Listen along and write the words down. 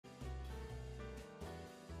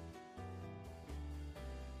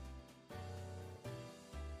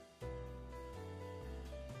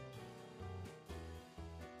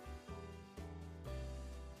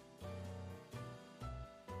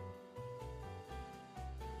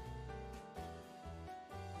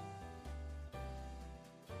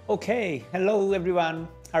Okay, hello everyone.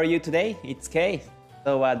 How are you today? It's Kay.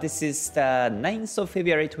 So this is the 9th of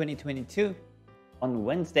February 2022 on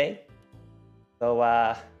Wednesday. So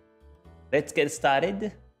let's get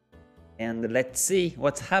started and let's see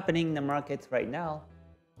what's happening in the market right now.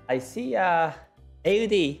 I see AUD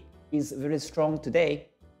is very strong today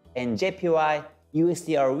and JPY,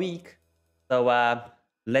 USD are weak. So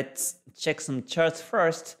let's check some charts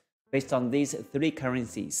first based on these three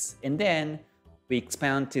currencies, and then we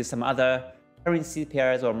expand to some other currency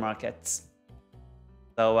pairs or markets.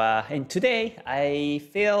 So and today I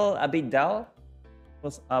feel a bit dull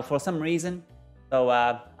for some reason. So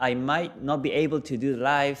I might not be able to do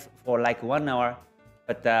live for like 1 hour,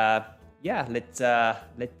 but yeah, let's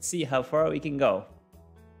see how far we can go.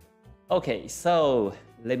 Okay, so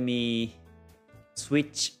let me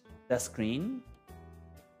switch the screen.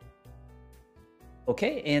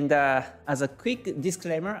 Okay, and as a quick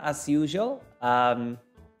disclaimer, as usual,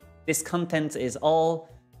 this content is all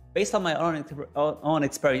based on my own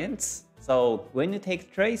experience. So when you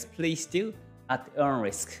take trades, please do at your own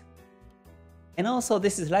risk. And also,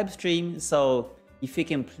 this is live stream, so if you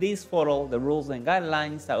can please follow the rules and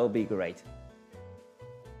guidelines, that would be great.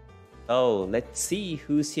 So let's see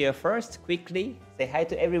who's here first. Quickly say hi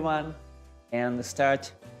to everyone and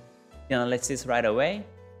start the analysis right away.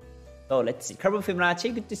 So let's see. Carbon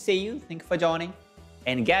Fibonacci, good to see you. Thank you for joining.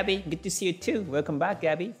 And Gabby, good to see you too. Welcome back,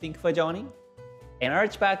 Gabby. Thank you for joining. And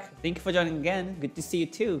EURJPY, thank you for joining again. Good to see you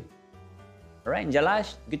too. All right, and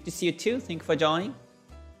Jalash, good to see you too. Thank you for joining.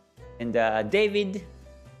 And David,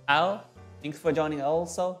 Al, thanks for joining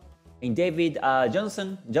also. And David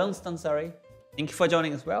Johnston, sorry. Thank you for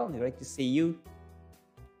joining as well. Great to see you.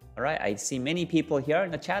 All right, I see many people here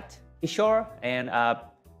in the chat. Kishore and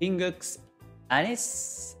Pingux,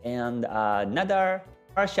 Anis, and Nadar,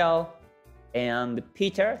 Harshal, and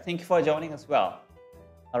Peter. Thank you for joining as well.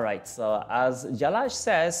 All right, so as Jalash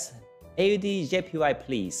says, AUD/JPY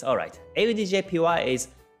please. All right, AUD/JPY is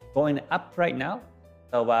going up right now.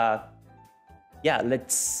 So yeah,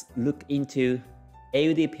 let's look into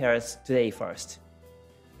AUD pairs today first.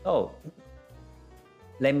 So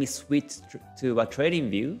let me switch to a trading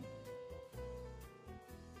view.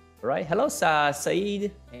 All right, hello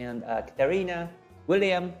Saeed and Katarina,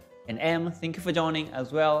 William, and M. Thank you for joining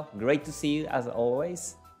as well. Great to see you as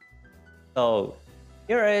always. So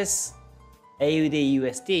here is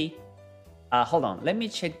AUD/USD. Hold on, let me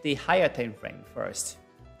check the higher time frame first.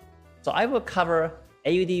 So I will cover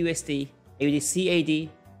AUD/USD, AUD/CAD,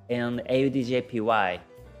 and AUD/JPY.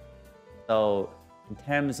 So in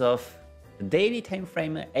terms of the daily time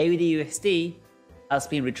frame, AUD/USD has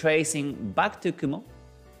been retracing back to Kumo.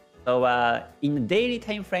 So in the daily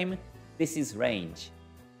time frame, this is range.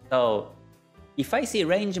 So if I see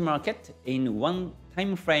range market in one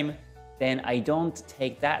time frame, then I don't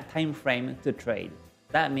take that time frame to trade.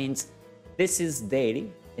 That means this is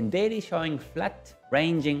daily, and daily showing flat,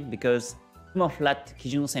 ranging because Kumo flat,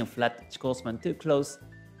 Kijun Sen flat, Chikou span too close.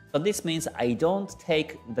 So this means I don't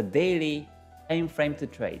take the daily time frame to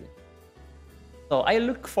trade. So I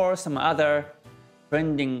look for some other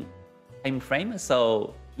trending time frame.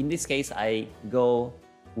 So in this case, I go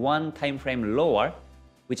one time frame lower,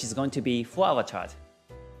 which is going to be 4-hour chart.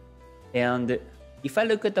 And if I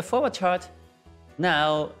look at the 4-hour chart,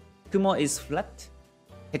 now Kumo is flat.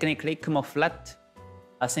 Technically, Kumo flat,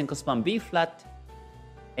 Senko span B flat,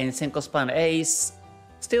 and Senko span A is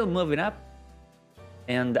still moving up,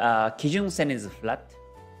 and Kijun Sen is flat,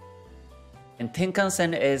 and Tenkan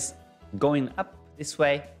Sen is going up this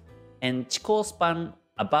way, and Chikou span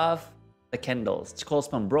above the candles. Chikou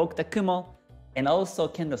span broke the Kumo and also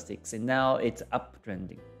candlesticks, and now it's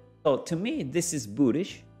uptrending. So to me, this is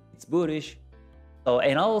bullish. It's bullish. So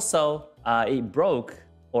and also it broke,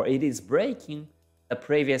 or it is breaking the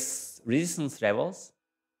previous resistance levels.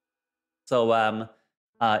 So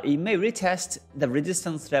it may retest the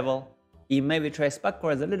resistance level. It may retrace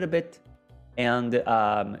backwards a little bit and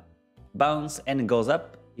bounce and goes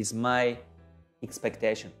up is my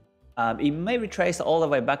expectation. It may retrace all the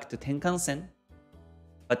way back to Tenkan Sen,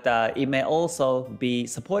 but it may also be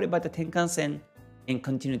supported by the Tenkan Sen and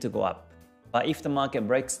continue to go up. But if the market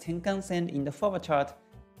breaks Tenkan Sen in the 4-hour chart,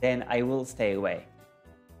 then I will stay away.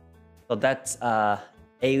 So that's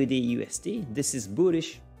AUD/USD. This is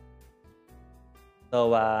bullish.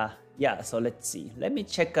 So yeah, so let's see. Let me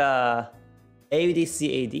check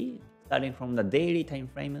AUD/CAD starting from the daily time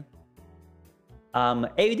frame.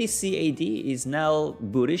 AUD/CAD is now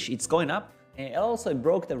bullish. It's going up, and it also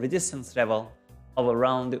broke the resistance level of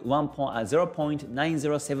around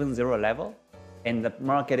 0.9070 level, and the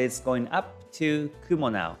market is going up to Kumo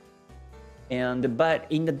now. But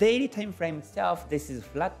in the daily time frame itself, this is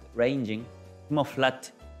flat ranging, more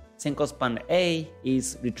flat. Senko span A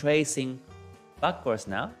is retracing backwards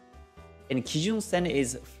now, and Kijun Sen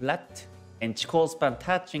is flat and Chikou span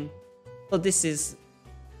touching. So this is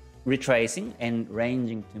retracing and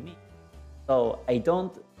ranging to me. So I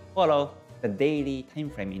don't follow the daily time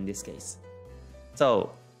frame in this case.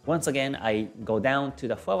 So once again, I go down to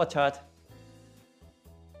the forward chart.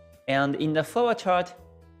 And in the forward chart,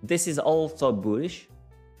 this is also bullish.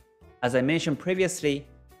 As I mentioned previously,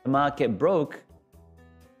 the market broke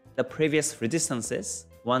the previous resistances,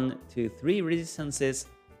 1, 2, 3 resistances.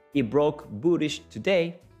 It broke bullish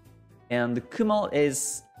today. And Kumo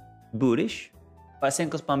is bullish, but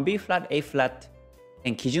Senko span B flat, A flat,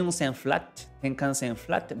 and Kijun Sen flat, Tenkan Sen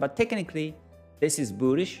flat. But technically, this is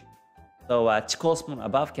bullish. So Chikou span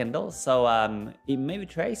above candle. So it may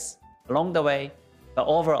retrace along the way, but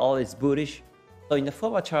overall it's bullish. So in the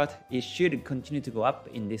forward chart, it should continue to go up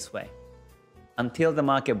in this way until the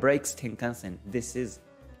market breaks Tenkan Sen. This is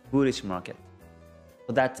bullish market.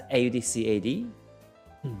 So that's AUD CAD.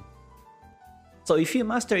 So if you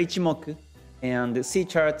master Ichimoku and see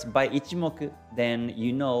charts by Ichimoku, then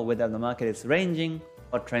you know whether the market is ranging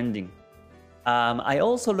or trending. I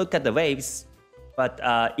also look at the waves, but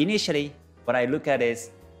initially what I look at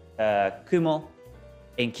is Kumo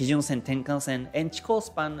and Kijun Sen, Tenkan Sen, and Chikou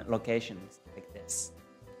span locations like this.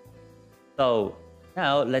 So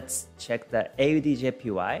now let's check the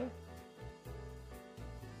AUDJPY.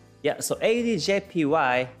 Yeah, so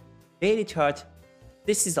AUDJPY daily chart.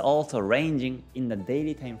 This is also ranging in the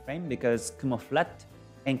daily time frame because Kumo flat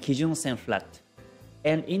and Kijun Sen flat.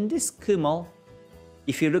 And in this Kumo,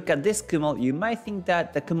 if you look at this Kumo, you might think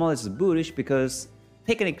that the Kumo is bullish because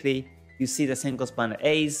technically you see the Senko span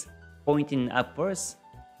A's pointing upwards.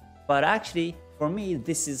 But actually, for me,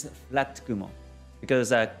 this is flat Kumo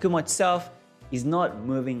because Kumo itself is not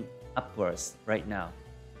moving upwards right now.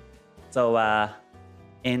 So,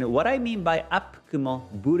 and what I mean by up Kumo,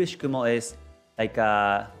 bullish Kumo is like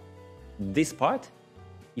this part.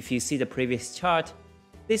 If you see the previous chart,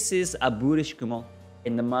 this is a bullish Kumo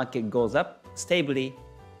and the market goes up stably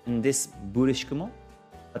in this bullish Kumo.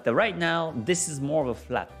 But right now, this is more of a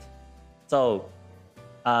flat. So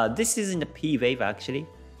this is in the P wave actually.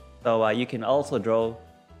 So you can also draw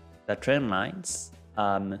the trend lines.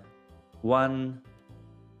 One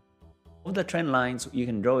of the trend lines you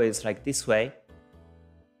can draw is like this way.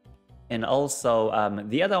 And also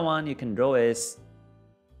the other one you can draw is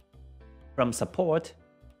from support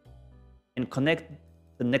and connect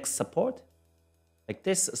the next support like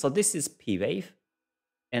this. So this is P wave.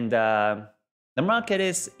 And the market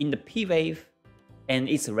is in the P wave and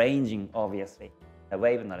it's ranging obviously, the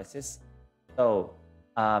wave analysis. So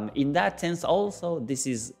in that sense also this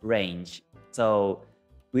is range. So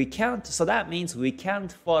we can't, so that means we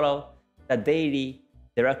can't follow the daily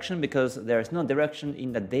direction because there is no direction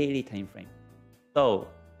in the daily time frame. So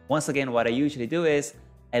once again, what I usually do is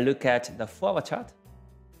I look at the forward chart.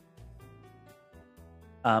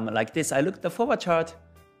 Like this, I look at the forward chart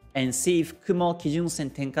and see if Kumo, Kijun Sen,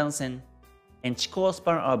 Tenkan Sen, and Chikou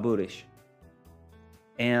span are bullish.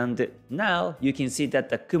 And now you can see that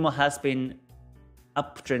the Kumo has been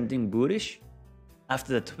uptrending bullish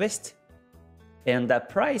after the twist. And the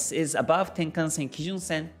price is above Tenkan Sen, Kijun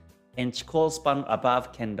Sen, and Chikou span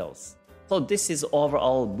above candles. So this is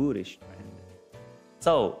overall bullish trend.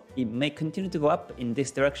 So it may continue to go up in this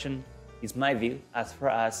direction is my view as far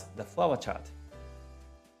as the forward chart.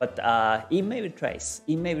 But it may retrace.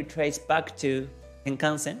 It may retrace back to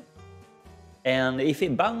Tenkan Sen. And if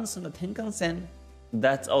it bounces on the Tenkan Sen,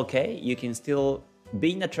 that's okay. You can still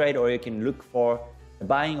be in the trade or you can look for a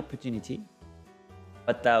buying opportunity.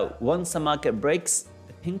 But once the market breaks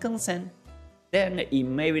the Tenkan Sen, then it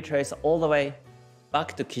may retrace all the way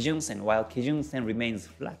back to Kijun Sen while Kijun Sen remains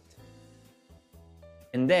flat.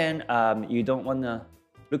 And then you don't want to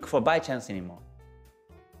look for buy chance anymore.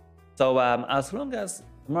 So as long as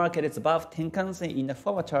the market is above Tenkan Sen in the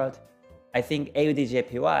forward chart, I think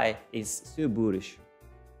AUDJPY is still bullish.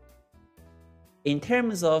 In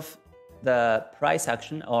terms of the price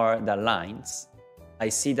action or the lines, I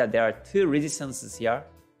see that there are two resistances here.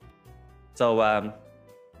 So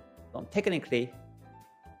technically,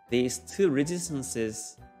 these two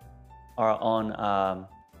resistances are on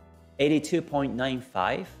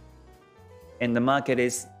 82.95 and the market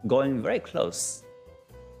is going very close.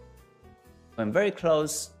 Going very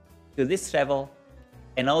close to this level,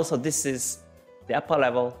 and also this is the upper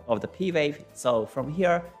level of the P wave. So from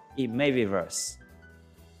here, it may reverse.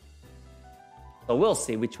 So we'll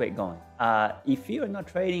see which way going. If you are not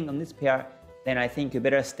trading on this pair, then I think you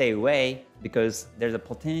better stay away because there's a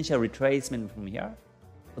potential retracement from here.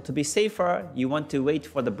 So to be safer, you want to wait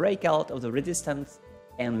for the breakout of the resistance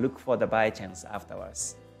and look for the buy chance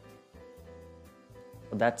afterwards.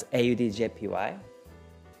 So that's AUD/JPY.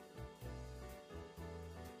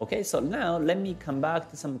 Okay, so now let me come back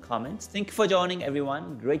to some comments. Thank you for joining,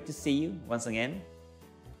 everyone. Great to see you once again.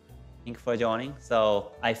 Thank you for joining.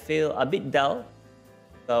 So I feel a bit dull.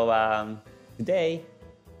 So today,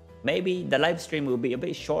 maybe the live stream will be a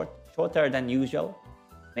bit shorter than usual.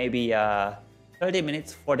 Maybe 30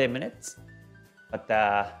 minutes, 40 minutes. But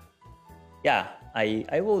yeah,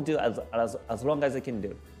 I will do as long as I can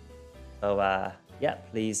do. So yeah,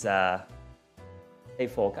 please stay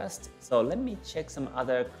focused. So let me check some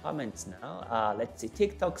other comments now. Let's see.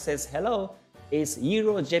 TikTok says, hello, is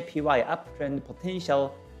EURJPY uptrend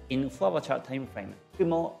potential in 4-hour chart time frame?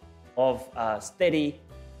 Kumo of steady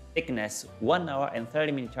thickness, 1 hour and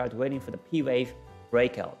 30-minute chart waiting for the P wave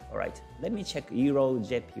breakout. All right, let me check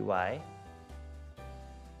EURJPY.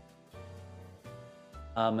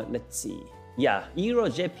 Let's see. Yeah,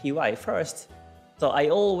 EURJPY first. So I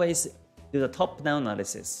always do the top-down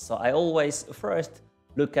analysis. So I always first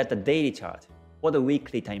look at the daily chart for the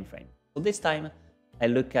weekly time frame. So this time I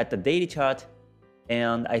look at the daily chart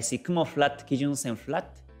and I see Kumo flat, Kijun-sen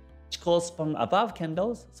flat, Chikou span above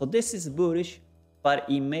candles. So this is bullish, but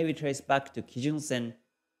it may retrace back to Kijun-sen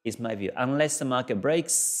is my view, unless the market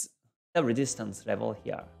breaks the resistance level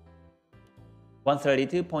here.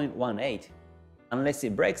 132.18. Unless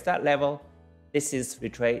it breaks that level, this is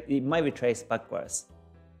it might retrace backwards.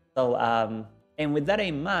 So and with that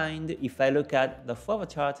in mind, if I look at the forward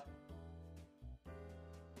chart,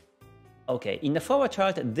 okay, in the forward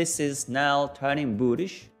chart, this is now turning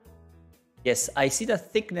bullish. Yes, I see the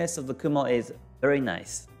thickness of the Kumo is very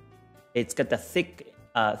nice. It's got the thick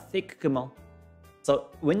Kumo. So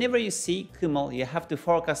whenever you see Kumo, you have to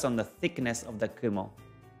focus on the thickness of the Kumo.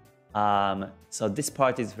 So this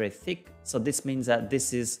part is very thick. So this means that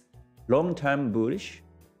this is long-term bullish.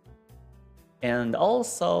 And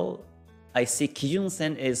also, I see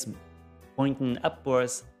Kijun-sen is pointing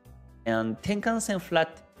upwards and Tenkan-sen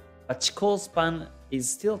flat, but Chikou span is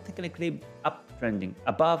still technically uptrending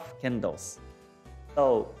above candles.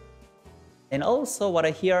 So, and also what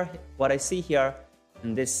I see here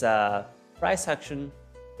in this price action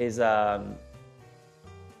is hold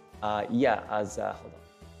on.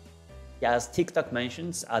 Yeah, as TikTok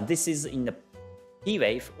mentions, this is in the P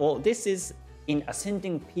wave, or this is in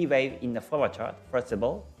ascending P wave in the forward chart, first of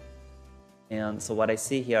all. And so what I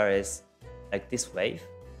see here is like this wave,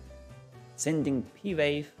 ascending P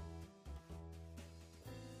wave.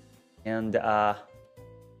 And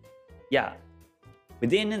yeah,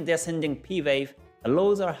 within the ascending P wave, the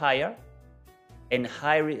lows are higher and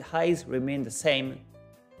highs remain the same.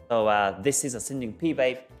 So this is ascending P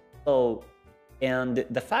wave. So, and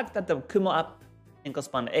the fact that the Kumo up, Tenkan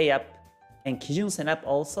span A up, and Kijun-sen up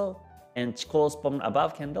also, and Chikou span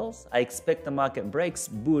above candles, I expect the market breaks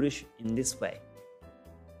bullish in this way.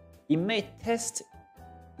 It may test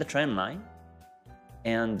the trend line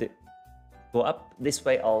and go up this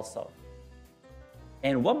way also.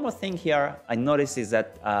 And one more thing here I notice is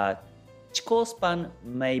that Chikou span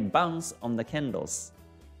may bounce on the candles.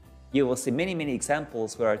 You will see many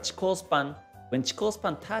examples where Chikou span, when Chikou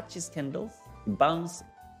span touches candles, it bounces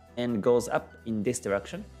and goes up in this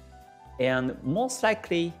direction. And most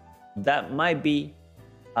likely that might be,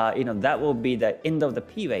 that will be the end of the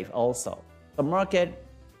P wave also. The market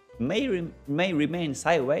may remain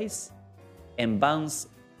sideways and bounce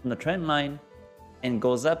on the trend line and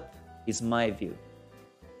goes up is my view.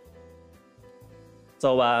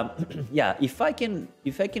 So yeah, if I can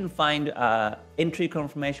find entry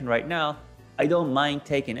confirmation right now, I don't mind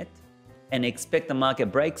taking it and expect the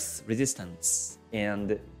market breaks resistance.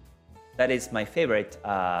 And that is my favorite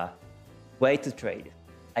way to trade.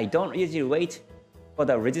 I don't usually wait for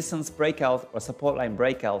the resistance breakout or support line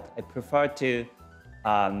breakout. I prefer to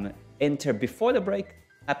enter before the break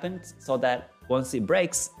happens so that once it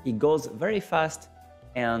breaks, it goes very fast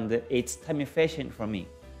and it's time efficient for me.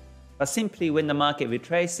 But simply when the market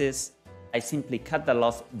retraces, I simply cut the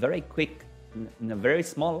loss very quick in a very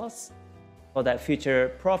small loss so that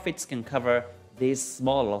future profits can cover these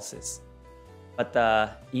small losses. But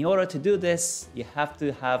in order to do this, you have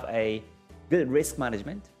to have a good risk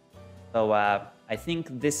management. So I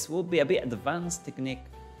think this will be a bit advanced technique,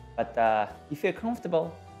 but if you're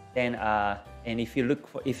comfortable, then and if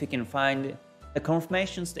you can find the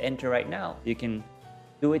confirmations to enter right now, you can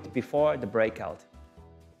do it before the breakout.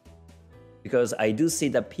 Because I do see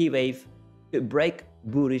the P wave to break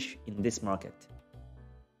bullish in this market.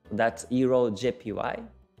 That's EURJPY.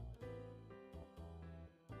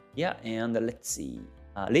 Yeah, and let's see.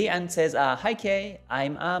 Lee Ann says, hi Kay,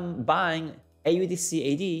 I'm buying AUD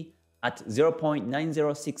at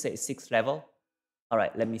 0.90686 level. All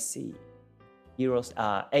right, let me see. Euros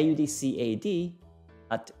AUD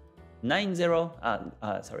at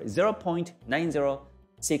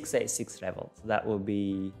 0.90686 level. So that will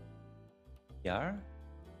be here.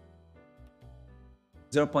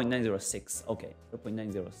 0.906. Okay,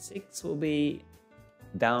 0.906 will be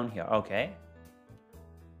down here. Okay.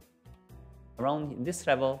 Around this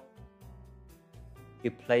level,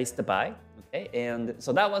 you place the buy. Okay, and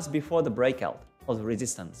so that was before the breakout of the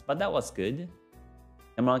resistance, but that was good.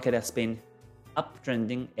 The market has been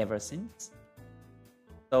uptrending ever since.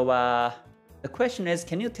 So the question is,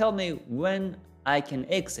 can you tell me when I can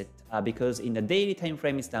exit? Because in the daily time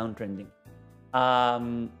frame, it's downtrending.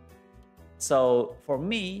 So for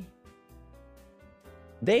me,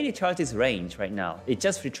 daily chart is range right now. It's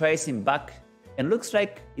just retracing back, and looks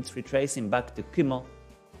like it's retracing back to Kumo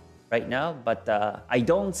right now. But I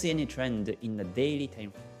don't see any trend in the daily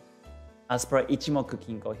time frame as per Ichimoku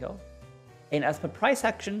Kinko Hyo. And as per price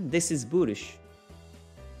action, this is bullish.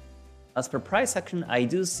 As per price action, I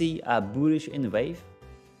do see a bullish in wave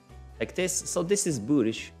like this. So this is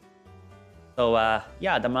bullish. So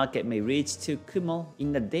yeah, the market may reach to Kumo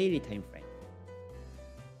in the daily time frame.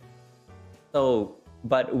 So,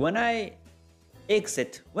 but when I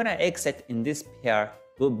exit in this pair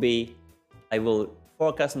will be, I will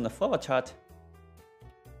focus on the forward chart.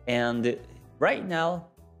 And right now,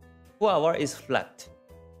 4 hour is flat.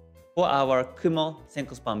 4 hour Kumo,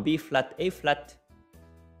 Senko span B flat, A flat,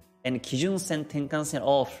 and Kijun Sen, Tenkan Sen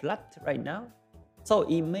all flat right now. So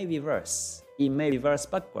it may reverse. It may reverse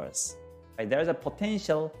backwards. Right? There's a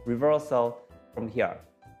potential reversal from here.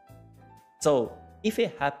 So if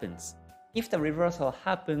it happens, if the reversal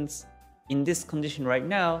happens in this condition right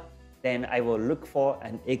now, then I will look for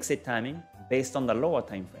an exit timing based on the lower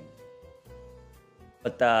time frame.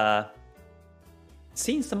 But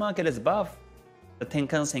since the market is above the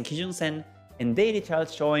Tenkan Sen, Kijun Sen, and daily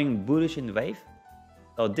chart showing bullish in the wave,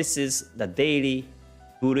 so this is the daily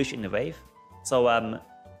bullish in the wave. So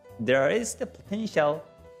there is the potential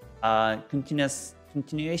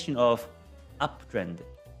continuation of uptrend.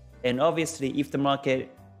 And obviously, if the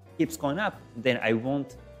market keeps going up, then I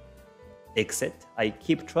won't exit. I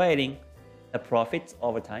keep trading the profits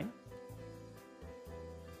over time.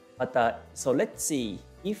 But so let's see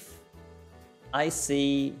if I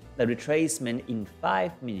see the retracement in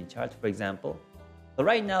 5-minute chart, for example. So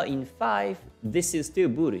right now in 5, this is still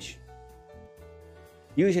bullish.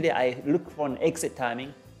 Usually I look for an exit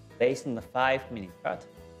timing based on the 5-minute chart.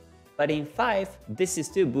 But in 5, this is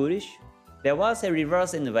still bullish. There was a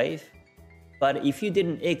reverse in the wave. But if you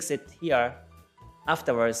didn't exit here,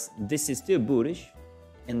 afterwards, this is still bullish.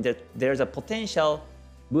 And there's a potential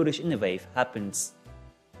bullish in the wave happens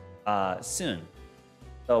soon.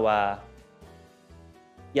 So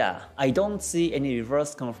yeah, I don't see any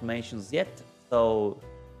reverse confirmations yet. So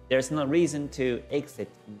there's no reason to exit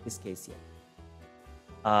in this case yet.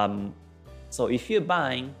 So if you're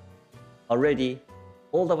buying already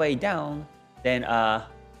all the way down, then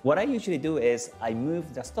what I usually do is I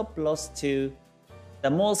move the stop loss to the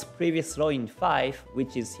most previous low in 5,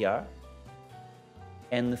 which is here,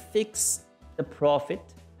 and fix the profit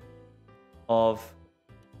of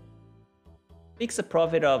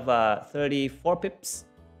 34 pips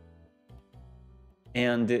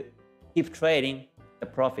and keep trading the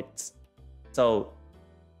profits. So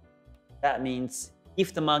that means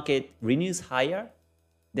if the market renews higher,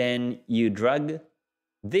 then you drag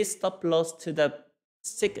this stop loss to the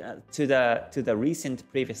recent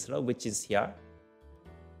previous low, which is here,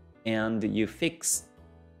 and you fix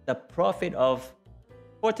the profit of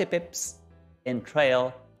 40 pips and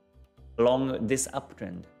trail along this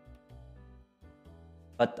uptrend.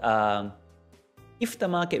 But if the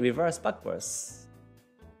market reverses backwards,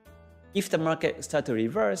 if the market starts to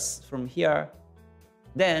reverse from here,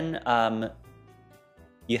 then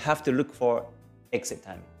you have to look for exit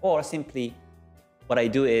time. Or simply, what I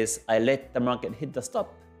do is I let the market hit the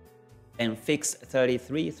stop and fix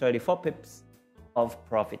 34 pips of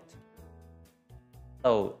profit.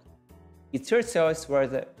 So it's your choice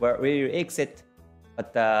where you exit,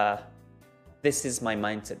 but this is my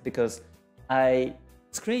mindset because I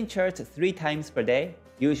screen chart 3 times per day,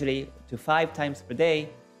 usually to 5 times per day.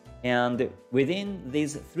 And within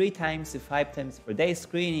these 3 times to 5 times per day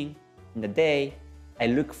screening in the day, I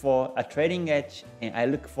look for a trading edge and I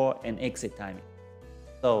look for an exit timing.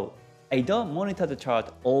 So I don't monitor the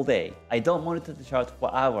chart all day. I don't monitor the chart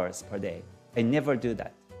for hours per day. I never do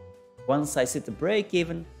that. Once I set the break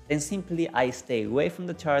even, then simply I stay away from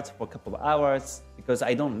the charts for a couple of hours because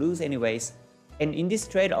I don't lose anyways. And in this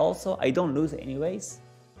trade also, I don't lose anyways.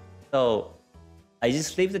 So I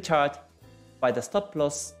just leave the chart by the stop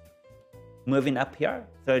loss moving up here,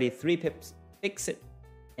 33 pips, fix it,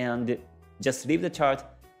 and just leave the chart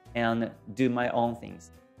and do my own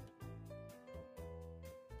things.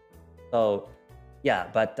 So yeah,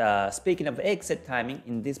 but speaking of exit timing,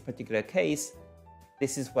 in this particular case,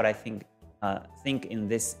 this is what I think in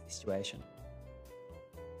this situation.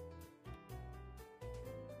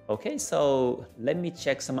 Okay, so let me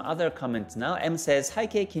check some other comments now. M says, "Hi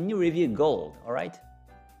K, can you review gold?" All right,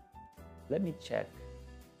 let me check.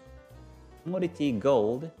 Commodity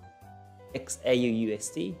gold,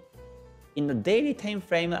 XAUUSD. In the daily time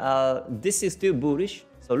frame, this is still bullish.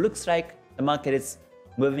 So looks like the market is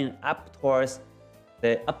moving up towards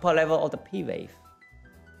the upper level of the P wave.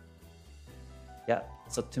 Yeah,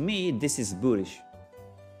 so to me, this is bullish.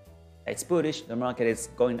 It's bullish. The market is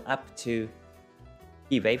going up to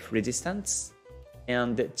P wave resistance,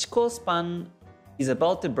 and the Chikou span is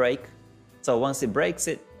about to break. So once it breaks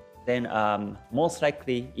it, then most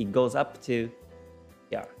likely it goes up to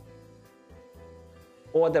here,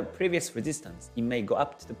 or the previous resistance. It may go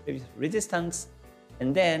up to the previous resistance,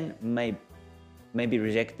 and then may be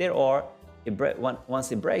rejected, or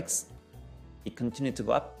once it breaks, it continues to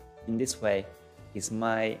go up in this way. Is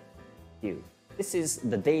my view. This is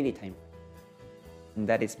the daily time frame, and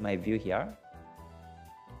that is my view here.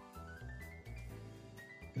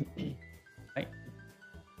 Right?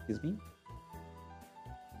 Excuse me.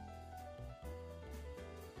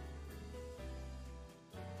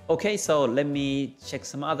 Okay, so let me check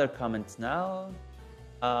some other comments now.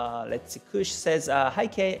 Let's see. Kush says, "Hi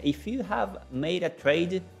K, if you have made a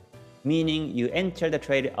trade, meaning you entered the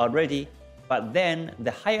trade already, but then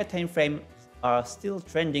the higher time frame are still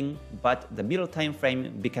trending, but the middle time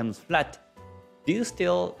frame becomes flat, do you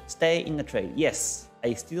still stay in the trade?" Yes,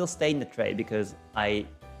 I still stay in the trade because I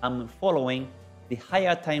am following the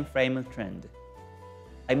higher time frame trend.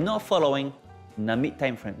 I'm not following the mid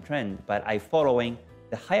time frame trend, but I'm following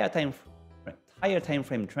the higher time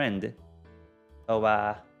frame trend. So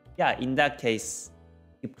yeah, in that case,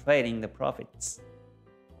 keep trading the profits.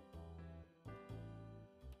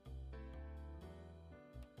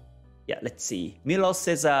 Yeah, let's see. Milo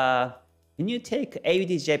says, "Can you take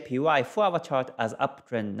AUDJPY 4-hour chart as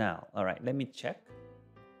uptrend now?" All right, let me check.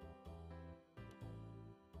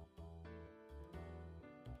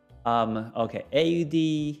 Okay,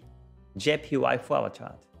 AUDJPY 4-hour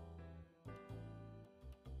chart.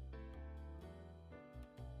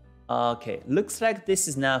 Okay, looks like this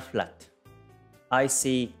is now flat. I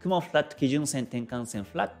see Kumo flat, Kijun Sen, Tenkan Sen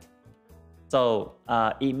flat. So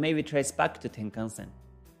it may be traced back to Tenkan Sen.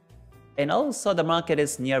 And also the market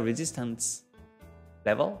is near resistance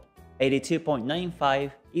level.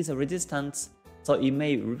 82.95 is a resistance, so it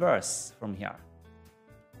may reverse from here.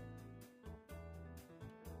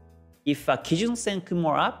 If Kijun Sen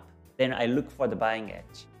Kumo up, then I look for the buying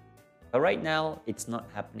edge. But right now, it's not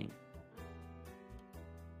happening.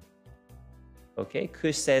 Okay,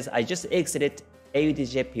 Kush says, "I just exited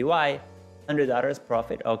AUDJPY, $100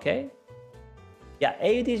 profit." Okay. Yeah,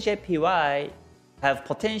 AUDJPY have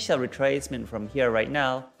potential retracement from here right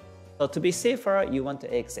now. So to be safer, you want to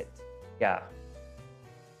exit. Yeah.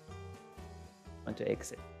 Want to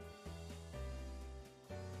exit.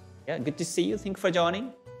 Yeah, good to see you. Thank you for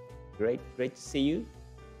joining. Great to see you.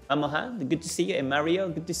 Amohan, good to see you. And Mario,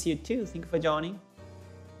 good to see you too. Thank you for joining.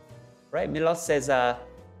 Right, Milos says,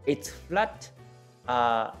 "It's flat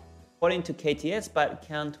according to KTS, but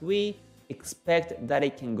can't we expect that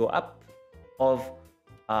it can go up of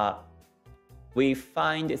we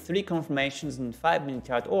find 3 confirmations in 5-minute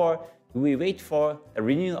chart, or do we wait for a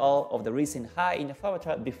renewal of the recent high in the 4-hour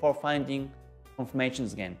chart before finding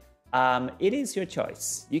confirmations again?" It is your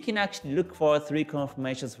choice. You can actually look for 3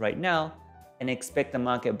 confirmations right now and expect the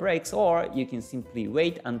market breaks, or you can simply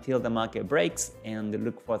wait until the market breaks and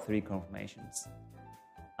look for 3 confirmations.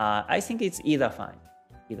 I think it's either fine.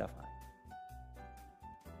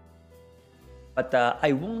 But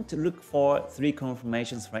I won't look for 3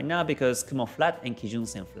 confirmations right now because Kumo flat and Kijun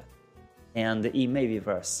Sen flat. And it may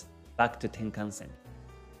reverse back to Tenkan Sen.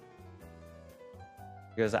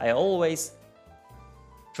 Because I always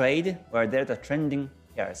trade where there's a trending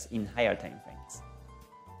pairs in higher time frames.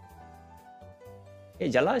 Okay,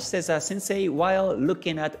 Jalash says, "Sensei, while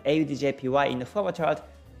looking at AUDJPY in the 4-hour chart,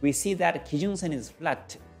 we see that Kijun Sen is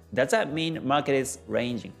flat. Does that mean market is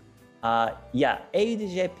ranging?" Yeah,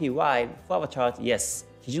 AUDJPY 4-hour chart, yes.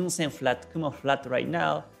 Kijun Sen flat, Kumo flat right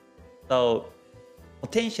now. So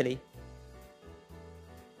potentially,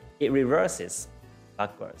 it reverses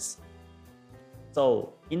backwards.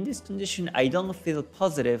 So in this condition, I don't feel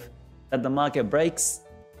positive that the market breaks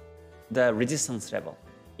the resistance level.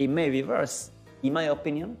 It may reverse, in my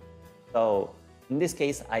opinion. So in this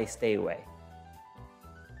case, I stay away.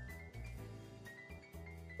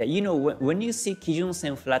 Yeah, you know, when you see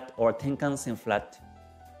Kijun-sen flat or Tenkan-sen flat,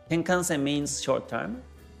 Tenkan-sen means short term,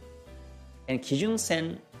 and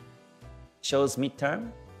Kijun-sen shows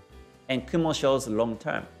mid-term, and Kumo shows long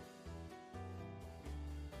term.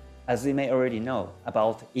 As you may already know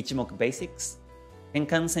about Ichimoku Basics,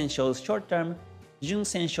 Tenkan-sen shows short term,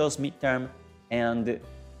 Kijun-sen shows mid-term, and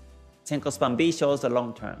Senko span B shows the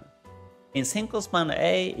long term. And Senko span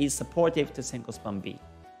A is supportive to Senko span B.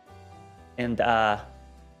 And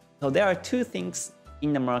so there are two things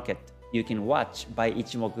in the market you can watch by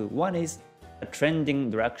Ichimoku. One is a trending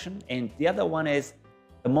direction, and the other one is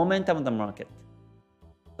the momentum of the market.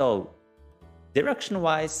 So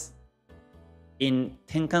direction-wise, in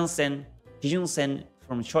Tenkan-sen, Kijun-sen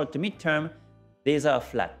from short to mid-term, these are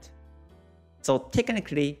flat. So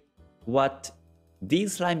technically, what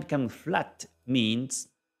these lines become flat means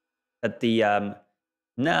that the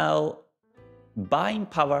now buying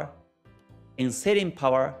power and selling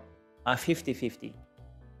power are 50-50.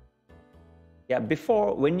 Yeah,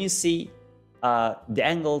 before when you see the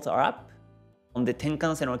angles are up on the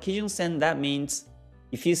Tenkan-sen or Kijun-sen, that means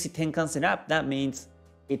if you see Tenkan-sen up, that means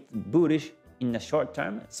it's bullish in the short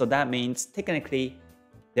term. So that means technically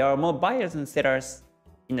there are more buyers and sellers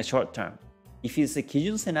in the short term. If you see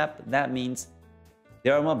Kijun-sen up, that means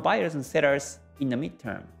there are more buyers and sellers in the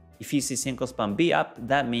midterm. If you see Senko span B up,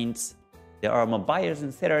 that means there are more buyers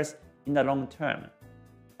and sellers in the long term.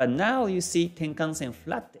 But now you see Tenkan-sen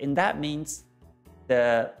flat, and that means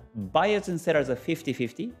the buyers and sellers are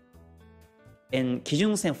 50-50, and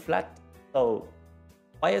Kijun-sen flat, so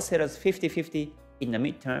buyers sellers 50-50 in the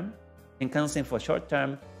midterm, Tenkan-sen for short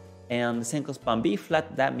term, and Senko span B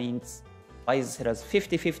flat, that means buyers and sellers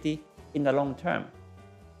 50-50 in the long term.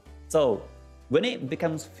 So when it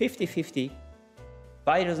becomes 50-50,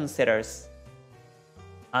 buyers and sellers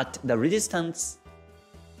at the resistance,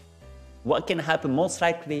 what can happen most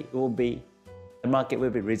likely will be the market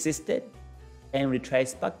will be resisted and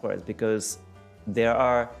retrace backwards because there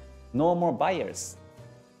are no more buyers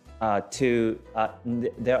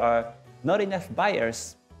there are not enough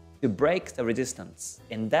buyers to break the resistance,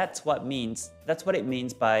 and that's what it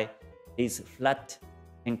means by these flat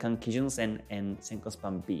Tenkan Kijun-sen and Senko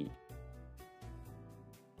span B.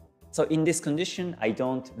 So in this condition, I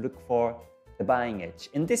don't look for the buying edge,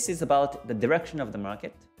 and this is about the direction of the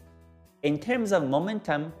market. In terms of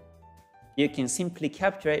momentum, you can simply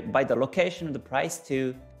capture it by the location of the price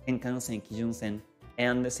to Tenkan-sen, Kijun-sen,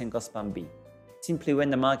 and the Senko span B. Simply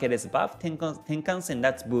when the market is above Tenkan-sen,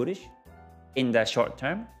 that's bullish in the short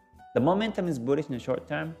term. The momentum is bullish in the short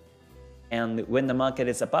term. And when the market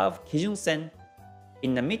is above Kijun-sen,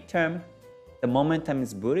 in the midterm, the momentum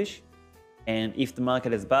is bullish. And if the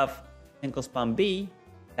market is above Senko span B,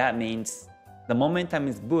 that means the momentum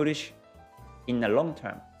is bullish in the long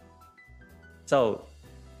term. So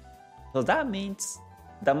that means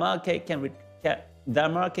the market can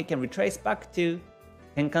retrace back to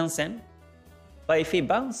Tenkan-sen, but if it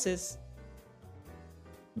bounces,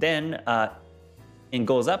 then and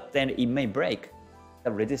goes up, then it may break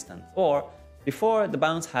the resistance. Or before the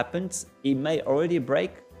bounce happens, it may already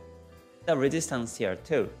break the resistance here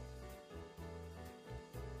too.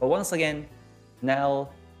 But once again, now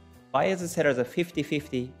buyers and sellers are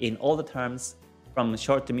 50-50 in all the terms from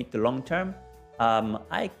short to mid to long term.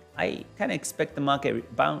 I kind of expect the market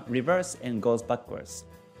reverse and goes backwards.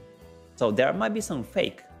 So there might be some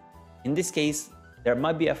fake. In this case, there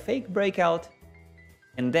might be a fake breakout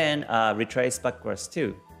and then retrace backwards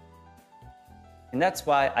too. And that's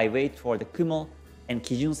why I wait for the Kumo and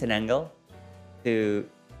Kijun-sen angle to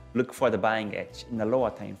look for the buying edge in the lower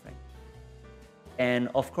time frame. And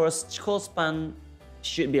of course, Chikou span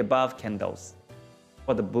should be above candles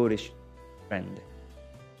for the bullish trend.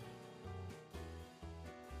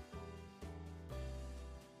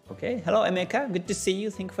 Okay, hello Emeka, good to see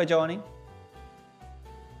you. Thank you for joining.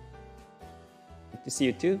 Good to see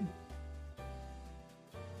you too.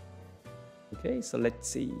 Okay, so let's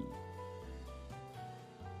see.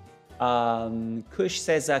 Kush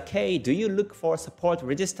says, okay, do you look for support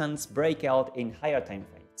resistance breakout in higher time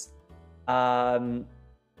frames?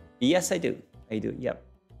 Yes, I do. Yep.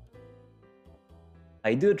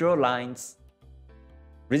 I do draw lines,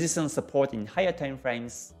 resistance support in higher time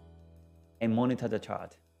frames, and monitor the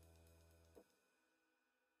chart.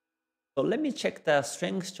 So let me check the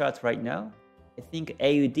strength chart right now. I think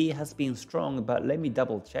AUD has been strong, but let me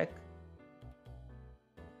double check.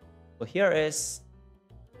 So here is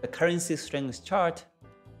the currency strength chart,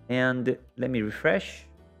 and let me refresh.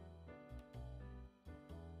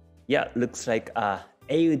 Yeah, looks like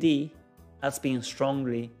AUD has been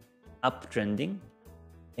strongly uptrending,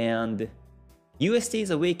 and USD is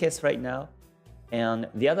the weakest right now, and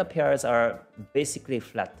the other pairs are basically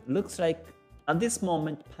flat. Looks like at this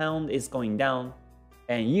moment pound is going down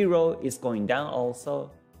and euro is going down also,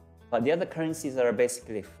 but the other currencies are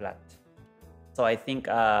basically flat. So I think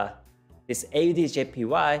this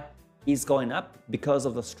AUDJPY is going up because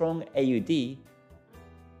of the strong AUD,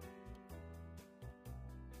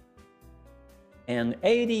 and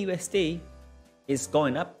AUD-USD is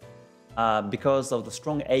going up because of the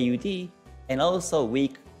strong AUD and also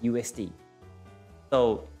weak USD.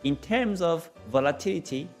 So in terms of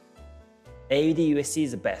volatility, AUD-USD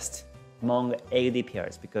is the best among AUD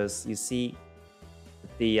pairs, because you see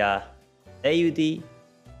the AUD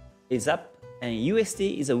is up and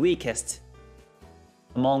USD is the weakest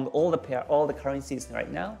among all the currencies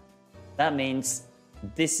right now. That means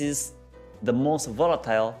this is the most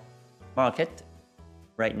volatile market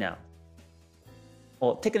right now.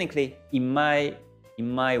 Well, technically in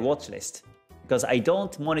my watch list, because I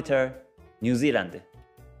don't monitor New Zealand,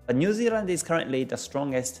 but New Zealand is currently the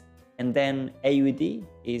strongest, and then AUD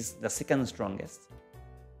is the second strongest,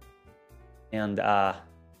 and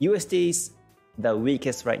USD is the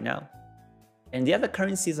weakest right now, and the other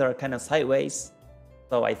currencies are kind of sideways.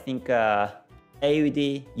 So I think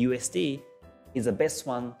AUD USD is the best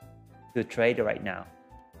one to trade right now,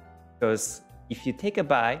 because if you take a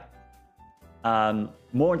buy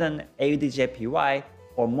more than AUDJPY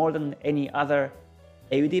or more than any other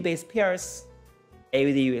AUD-based pairs,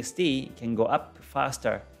 AUD-USD can go up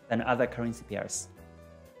faster than other currency pairs.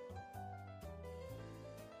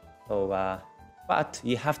 So, but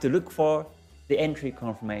you have to look for the entry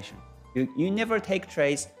confirmation. You never take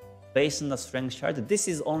trades based on the strength chart. This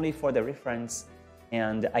is only for the reference,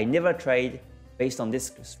 and I never trade based on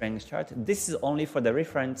this strength chart. This is only for the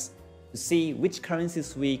reference to see which currency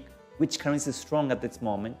is weak, which currency is strong at this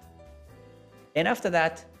moment. And after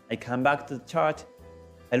that, I come back to the chart,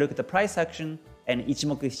 I look at the price action and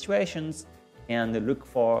Ichimoku situations and look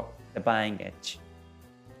for the buying edge.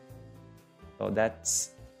 So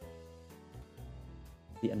that's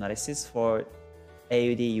the analysis for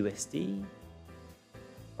AUD-USD.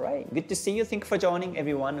 Alright, good to see you. Thank you for joining,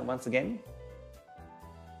 everyone, once again.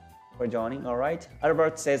 For joining, alright.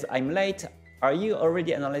 Albert says, I'm late. Are you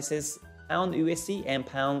already analysis Pound USD and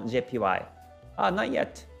Pound JPY? Not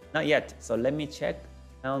yet. Not yet. So let me check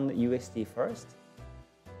Pound USD first.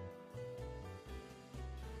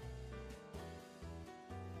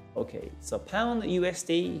 Okay, so Pound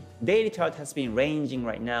USD daily chart has been ranging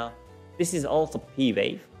right now. This is also P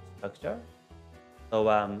wave structure. So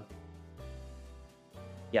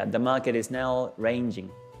yeah, the market is now ranging.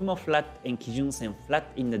 Kumo flat and Kijun Sen flat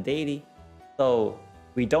in the daily. So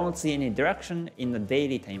we don't see any direction in the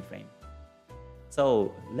daily time frame.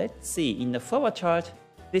 So let's see, in the forward chart,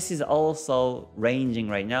 this is also ranging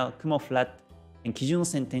right now. Kumo flat and Kijun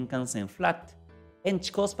Sen, Tenkan Sen flat, and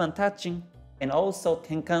Chikou span touching, and also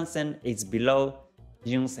Tenkan Sen is below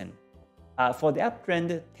Kijun Sen. For the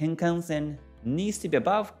uptrend, Tenkan Sen needs to be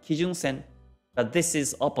above Kijun Sen, but this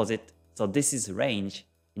is opposite, so this is range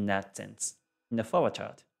in that sense, in the forward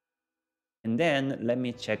chart. And then let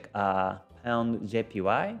me check Pound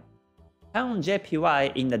JPY. Pound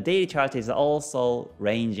JPY in the daily chart is also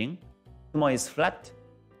ranging. Kumo is flat,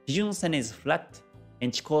 Kijun Sen is flat,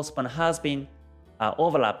 and Chikou span has been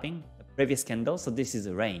overlapping the previous candle, so this is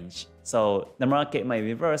a range. So the market might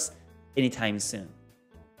reverse anytime soon.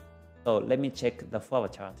 So let me check the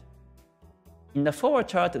forward chart. In the forward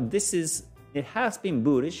chart, it has been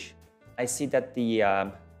bullish. I see that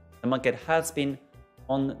the market has been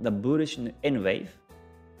on the bullish N wave.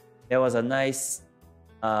 There was a nice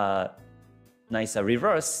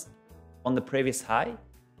reverse on the previous high.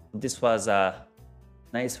 This was a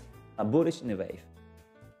nice bullish N wave.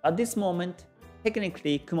 At this moment,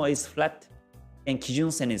 technically Kumo is flat and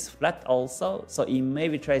Kijun Sen is flat also, so it may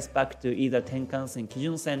be traced back to either Tenkan Sen,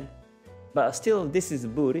 Kijun Sen, but still this is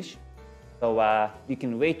bullish. So you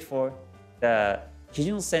can wait for the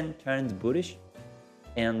Kijun Sen turns bullish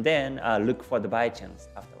and then look for the buy chance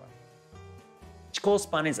afterward. Chikou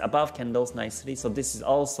span is above candles nicely, so this is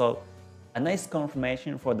also a nice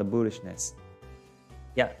confirmation for the bullishness.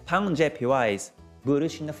 Yeah, Pound JPY is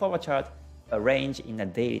bullish in the forward chart, a range in the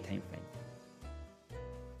daily time frame.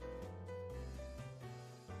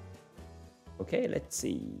 Okay, let's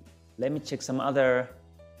see. Let me check some other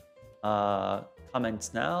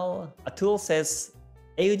comments now. Atul says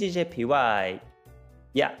AUDJPY.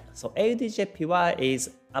 Yeah, so AUDJPY is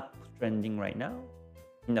uptrending right now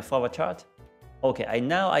in the forward chart. Okay,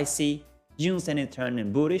 now I see Kijun-sen is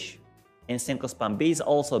turning bullish and Senko span B is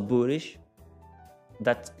also bullish.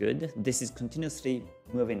 That's good. This is continuously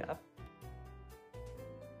moving up.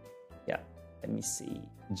 Yeah, let me see.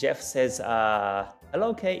 Jeff says,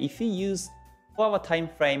 hello Kay, if you use 4-hour time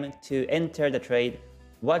frame to enter the trade,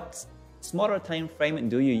 what smaller time frame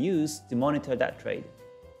do you use to monitor that trade?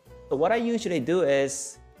 So what I usually do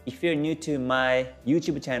is, if you're new to my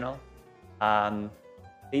YouTube channel,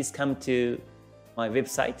 please come to my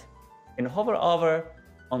website and hover over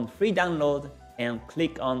on free download and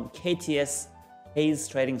click on KTS Hayes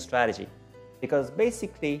Trading Strategy. Because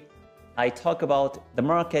basically, I talk about the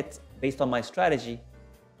market based on my strategy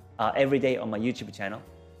every day on my YouTube channel.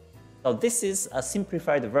 So this is a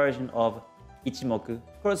simplified version of Ichimoku.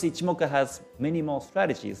 Of course, Ichimoku has many more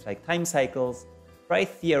strategies like time cycles, price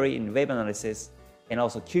theory and wave analysis, and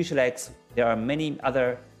also Kyushu-X. There are many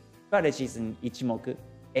other strategies in Ichimoku,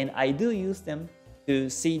 and I do use them to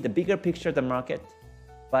see the bigger picture of the market.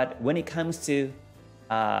 But when it comes to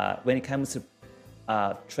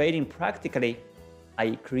trading practically,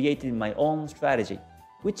 I created my own strategy,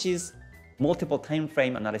 which is multiple time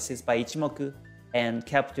frame analysis by Ichimoku and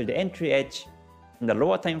capture the entry edge in the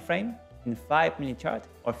lower time frame in 5-minute chart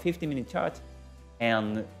or 50-minute chart,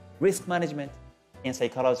 and risk management and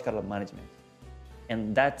psychological management.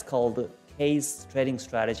 And that's called Hayes Trading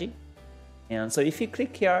Strategy. And so if you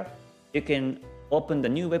click here, you can open the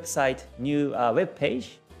new website, new web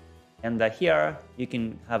page, and here you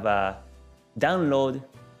can have a download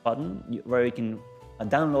button where you can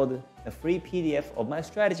download the free PDF of my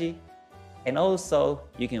strategy, and also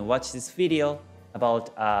you can watch this video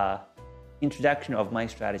about introduction of my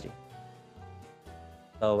strategy.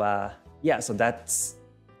 So yeah, so that's,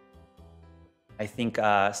 I think,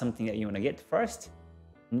 something that you want to get first,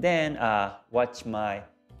 and then watch my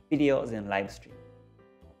videos and live stream.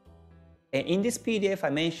 And in this PDF, I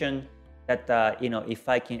mentioned that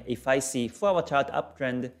if I see 4-hour chart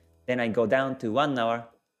uptrend, then I go down to 1 hour,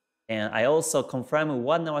 and I also confirm a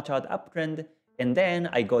 1-hour chart uptrend, and then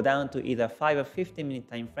I go down to either 5 or 50-minute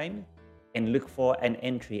time frame and look for an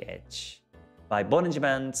entry edge by Bollinger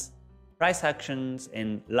Bands, price actions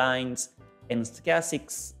and lines, and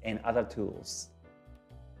stochastics and other tools.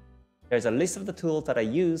 There's a list of the tools that I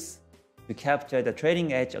use to capture the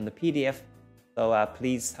trading edge on the PDF, so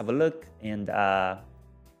please have a look and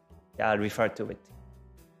I'll refer to it.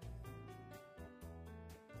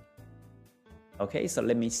 Okay, so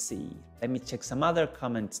let me see. Let me check some other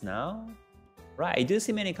comments now. Right, I do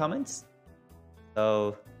see many comments.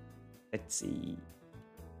 So let's see.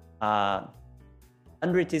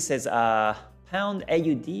 Andretti says, pound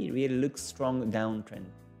AUD really looks strong downtrend.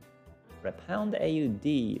 Right, pound AUD,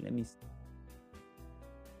 let me see.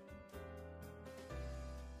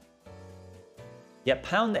 Yeah,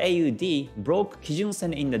 pound AUD broke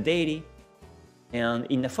Kijun-sen in the daily, and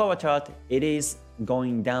in the forward chart, it is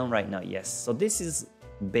going down right now, yes. So this is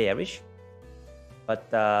bearish. But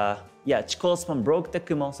yeah, Chikou span broke the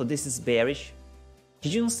Kumo, so this is bearish.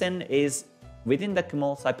 Kijun-sen is within the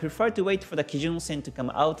Kumo, so I prefer to wait for the Kijun-sen to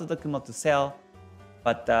come out of the Kumo to sell.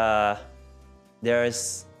 But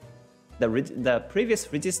there's the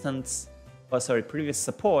previous resistance, or sorry, previous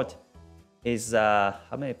support is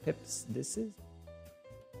how many pips this is?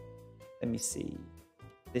 Let me see.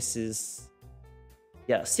 This is,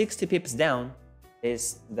 yeah, 60 pips down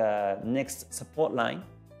is the next support line.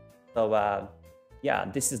 So yeah,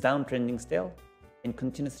 this is downtrending still and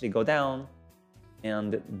continuously go down.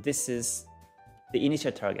 And this is the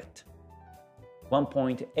initial target.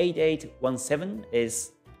 1.8817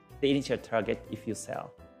 is the initial target if you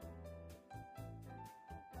sell.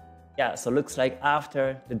 Yeah, so looks like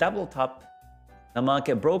after the double top, the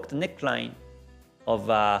market broke the neckline of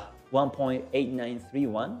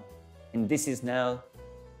 1.8931, and this is now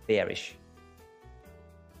bearish.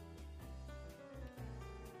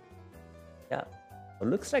 Yeah, it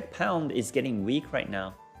looks like pound is getting weak right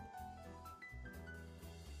now.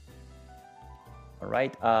 All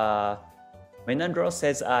right, Menandro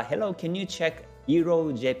says, hello, can you check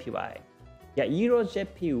EURJPY? Yeah,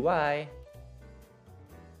 EURJPY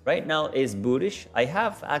right now is bullish. I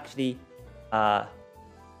have actually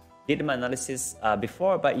did my analysis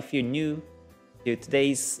before, but if you're new to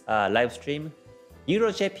today's live stream,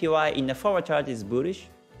 EURJPY in the forward chart is bullish,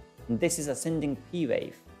 and this is ascending P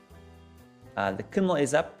wave. The Kumo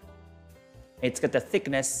is up, it's got the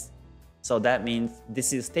thickness, so that means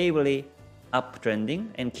this is stably uptrending,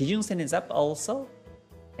 and Kijun-sen is up also,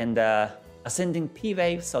 and ascending P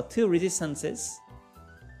wave, so two resistances,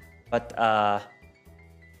 but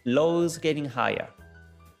lows getting higher.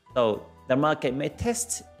 So the market may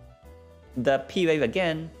test the P wave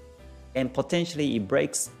again, and potentially it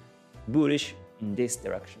breaks bullish in this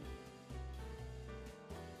direction.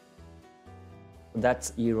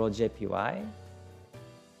 That's EURJPY.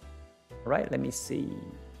 Alright, let me see.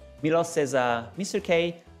 Milo says, Mr.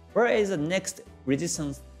 K, where is the next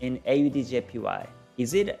resistance in AUDJPY?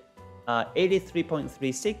 Is it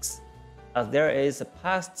 83.36? As there is a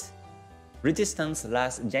past resistance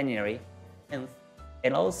last January 10th,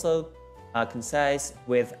 and also coincides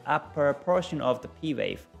with upper portion of the P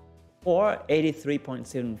wave, or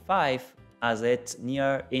 83.75 as it's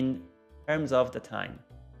near in terms of the time.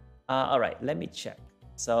 Alright, let me check.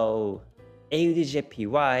 So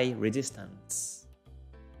AUDJPY resistance.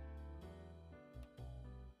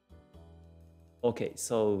 Okay,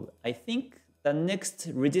 so I think the next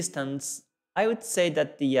resistance, I would say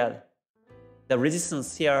that the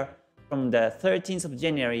resistance here from the 13th of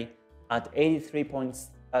January at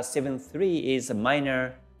 83.73 is a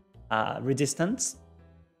minor resistance.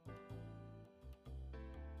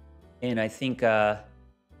 And I think the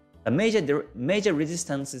major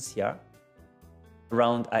resistance is here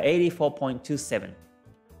around 84.27,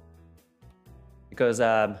 because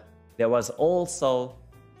there was also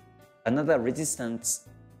another resistance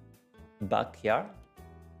back here.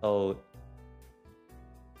 So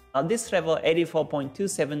at this level,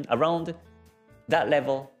 84.27, around that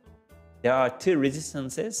level, there are two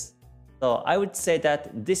resistances. So I would say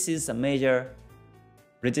that this is a major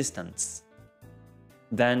resistance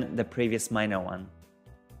than the previous minor one.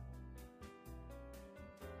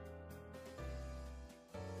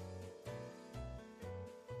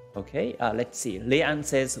 Okay, let's see. Leanne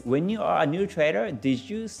says, when you are a new trader, did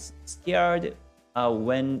you scared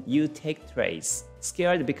when you take trades?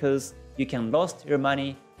 Scared because you can lost your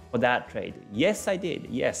money for that trade? Yes, I did.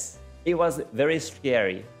 Yes, it was very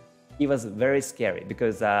scary. It was very scary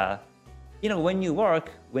because you know, when you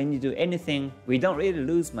work, when you do anything, we don't really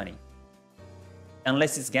lose money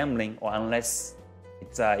unless it's gambling or unless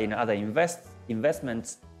it's in other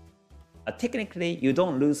investments. Technically, you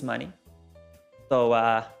don't lose money. So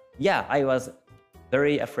yeah, I was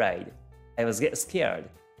very afraid. I was get scared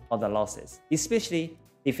of the losses, especially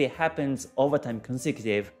if it happens over time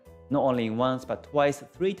consecutive, not only once but twice,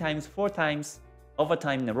 3 times, 4 times over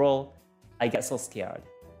time in a row. I get so scared.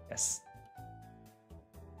 Yes.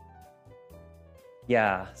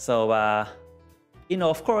 Yeah. So you know,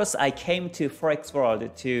 of course, I came to Forex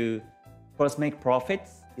world to, of course, make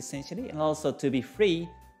profits essentially, and also to be free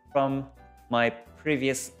from my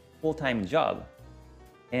previous full-time job.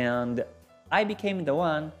 And I became the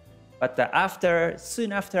one, but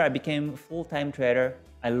soon after I became full-time trader,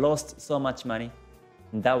 I lost so much money.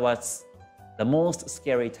 And that was the most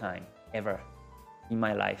scary time ever in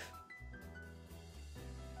my life.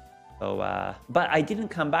 So, but I didn't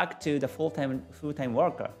come back to the full-time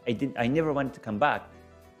worker. I never wanted to come back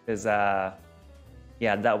because,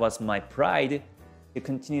 yeah, that was my pride to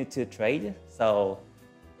continue to trade. So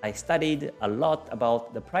I studied a lot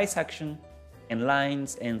about the price action and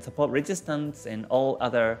lines and support resistance and all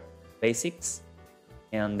other basics,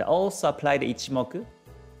 and also applied Ichimoku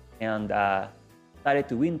and started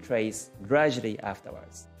to win trades gradually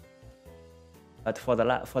afterwards. But for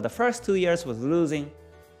the first 2 years was losing,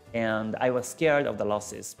 and I was scared of the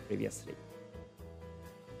losses previously.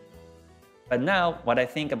 But now what I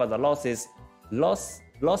think about the losses,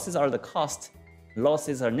 losses are the cost,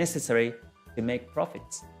 losses are necessary to make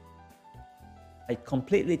profits. I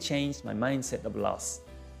completely changed my mindset of loss.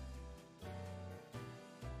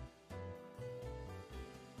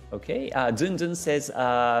 Okay, Zunzun says,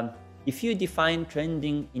 if you define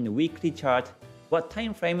trending in the weekly chart, what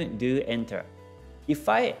time frame do you enter? If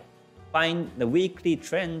I find the weekly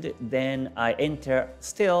trend, then I enter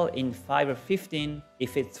still in 5 or 15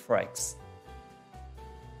 if it's Forex.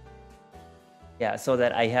 Yeah, so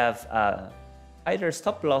that I have either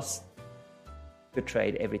stop loss to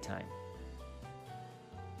trade every time.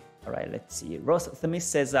 All right, let's see. Ross Smith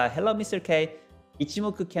says, hello, Mr. K.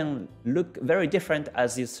 Ichimoku can look very different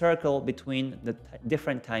as you circle between the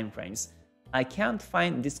different time frames. I can't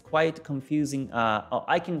find this quite confusing, or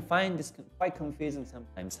I can find this quite confusing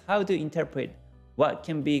sometimes. How to interpret what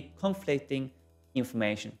can be conflicting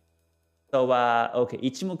information? So, okay,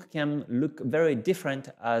 Ichimoku can look very different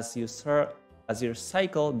as you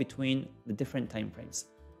cycle between the different time frames.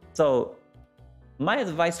 So, my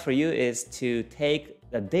advice for you is to take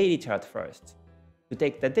the daily chart first. To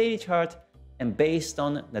take the daily chart, and based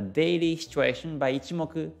on the daily situation by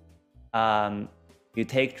Ichimoku, you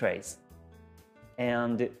take trades.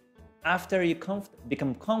 And after you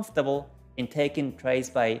become comfortable in taking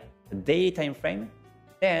trades by the daily time frame,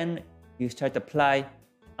 then you start to apply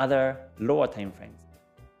other lower time frames.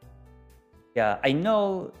 Yeah, I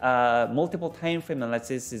know multiple time frame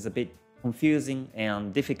analysis is a bit confusing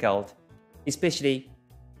and difficult, especially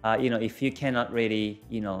if you cannot really,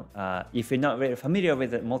 if you're not really familiar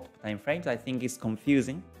with the multiple time frames. I think it's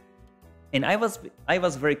confusing, and I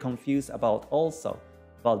was very confused about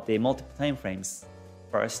the multiple time frames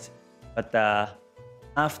first, but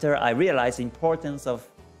after I realized the importance of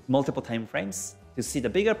multiple time frames to see the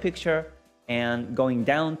bigger picture and going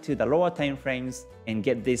down to the lower time frames and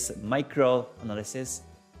get this micro analysis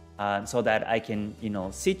so that I can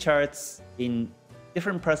see charts in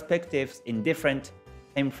different perspectives in different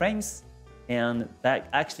time frames, and that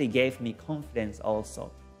actually gave me confidence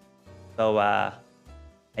also. So I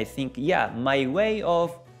think, yeah, my way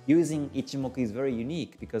of using Ichimoku is very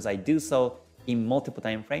unique because I do so in multiple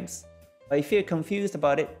time frames. But if you're confused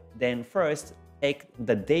about it, then first take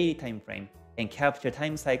the daily time frame and capture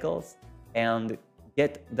time cycles and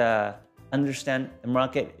understand the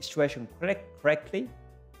market situation correctly,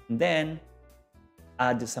 and then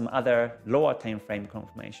add some other lower time frame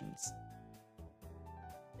confirmations.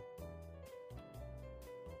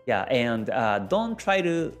 Yeah, and don't try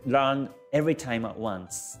to learn every time at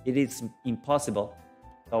once. It is impossible.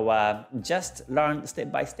 So just learn step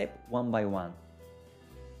by step, one by one.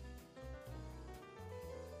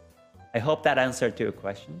 I hope that answered to your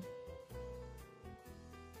question.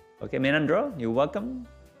 Okay, Menandro, you're welcome.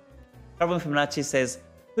 Carbon Fibonacci says,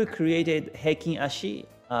 who created Heikin Ashi?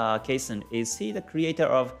 Kason, is he the creator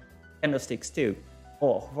of candlesticks too?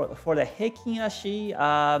 Oh, for the Heikin Ashi,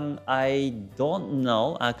 I don't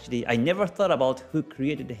know. Actually, I never thought about who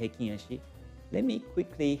created the Heikin Ashi. Let me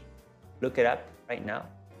quickly look it up right now.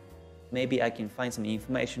 Maybe I can find some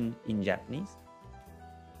information in Japanese.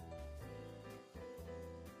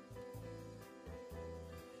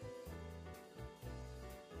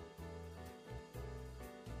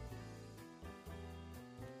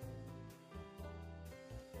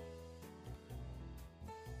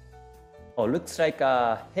 Oh, looks like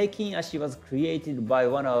Heikin Ashi was created by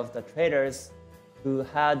one of the traders who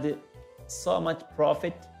had so much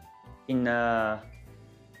profit in how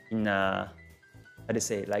do you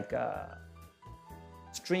say, like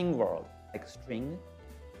string world, like string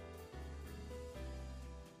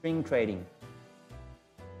trading.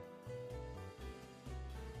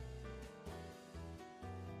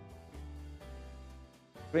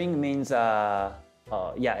 String means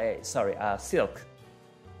silk.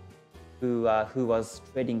 Who was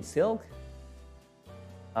trading silk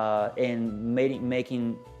and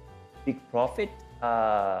making big profit,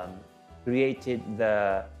 created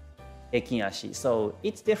the Heikin Ashi. So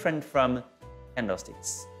it's different from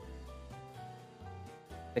candlesticks.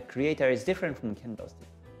 The creator is different from candlesticks.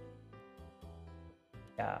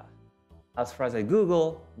 Yeah, as far as I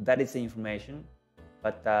Google, that is the information.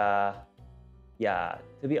 But yeah,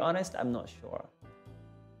 to be honest, I'm not sure.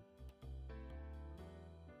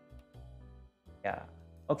 Yeah,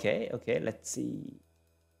 okay, let's see.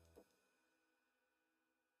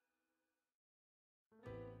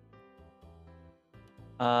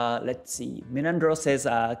 Let's see. Menandro says,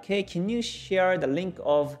 Kay, can you share the link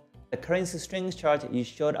of the currency strings chart you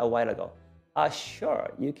showed a while ago? Sure,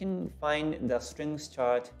 you can find the strings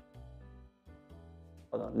chart.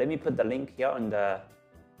 Hold on, let me put the link here on the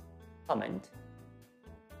comment.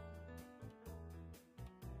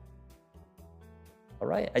 All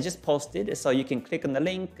right, I just posted, so you can click on the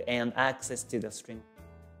link and access to the string.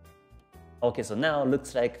 Okay, so now it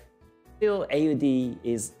looks like still AUD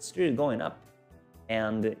is still going up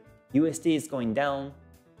and USD is going down.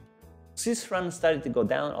 Swiss franc started to go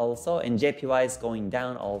down also, and JPY is going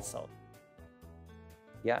down also.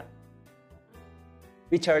 Yeah.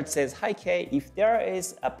 Richard says, hi Kay, if there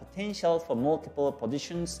is a potential for multiple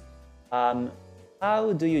positions,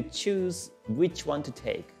 how do you choose which one to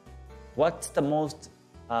take? What's the most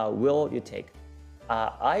will you take?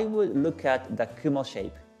 I would look at the Kumo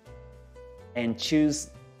shape and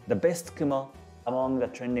choose the best Kumo among the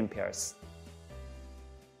trending pairs.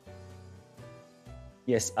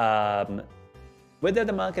 Yes, whether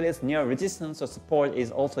the market is near resistance or support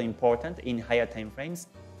is also important in higher time frames.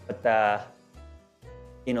 But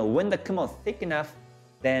when the Kumo is thick enough,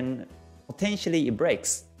 then potentially it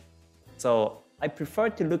breaks. So I prefer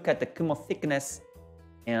to look at the Kumo thickness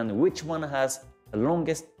and which one has the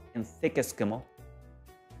longest and thickest Kumo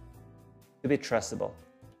to be trustable.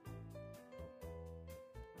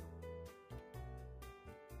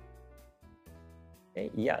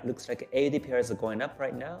 Okay, yeah, looks like AUD pairs are going up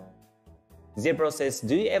right now. Zebra says,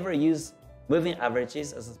 do you ever use moving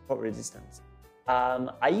averages as a support resistance?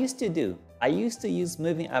 I used to do. I used to use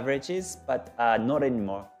moving averages, but not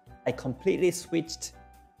anymore. I completely switched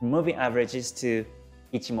moving averages to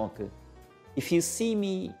Ichimoku. if you see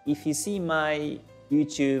my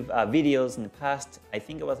YouTube videos in the past, I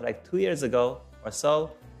think it was like 2 years ago or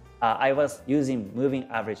so, I was using moving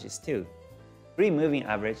averages too. 3 moving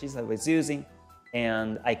averages I was using,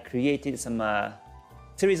 and I created some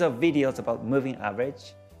series of videos about moving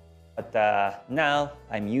average. But now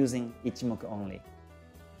I'm using Ichimoku only.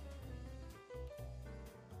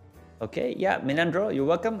 Okay, yeah, Menandro, you're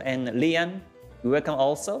welcome, and Lian, you're welcome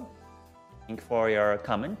also. Thank you for your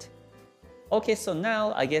comment. Okay, so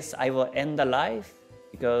now I guess I will end the live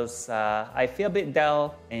because I feel a bit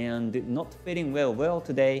dull and not feeling well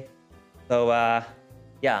today. So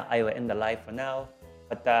yeah, I will end the live for now.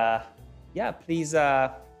 But yeah, please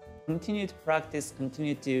continue to practice,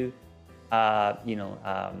 continue to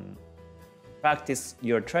practice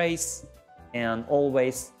your trades, and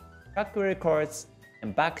always track your records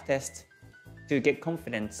and backtest to get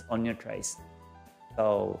confidence on your trades.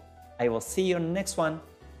 So I will see you on the next one.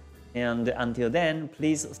 And until then,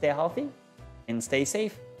 please stay healthy and stay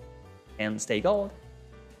safe and stay gold.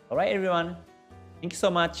 Alright everyone, thank you so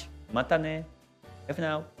much. Mata ne. Bye for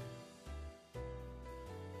now.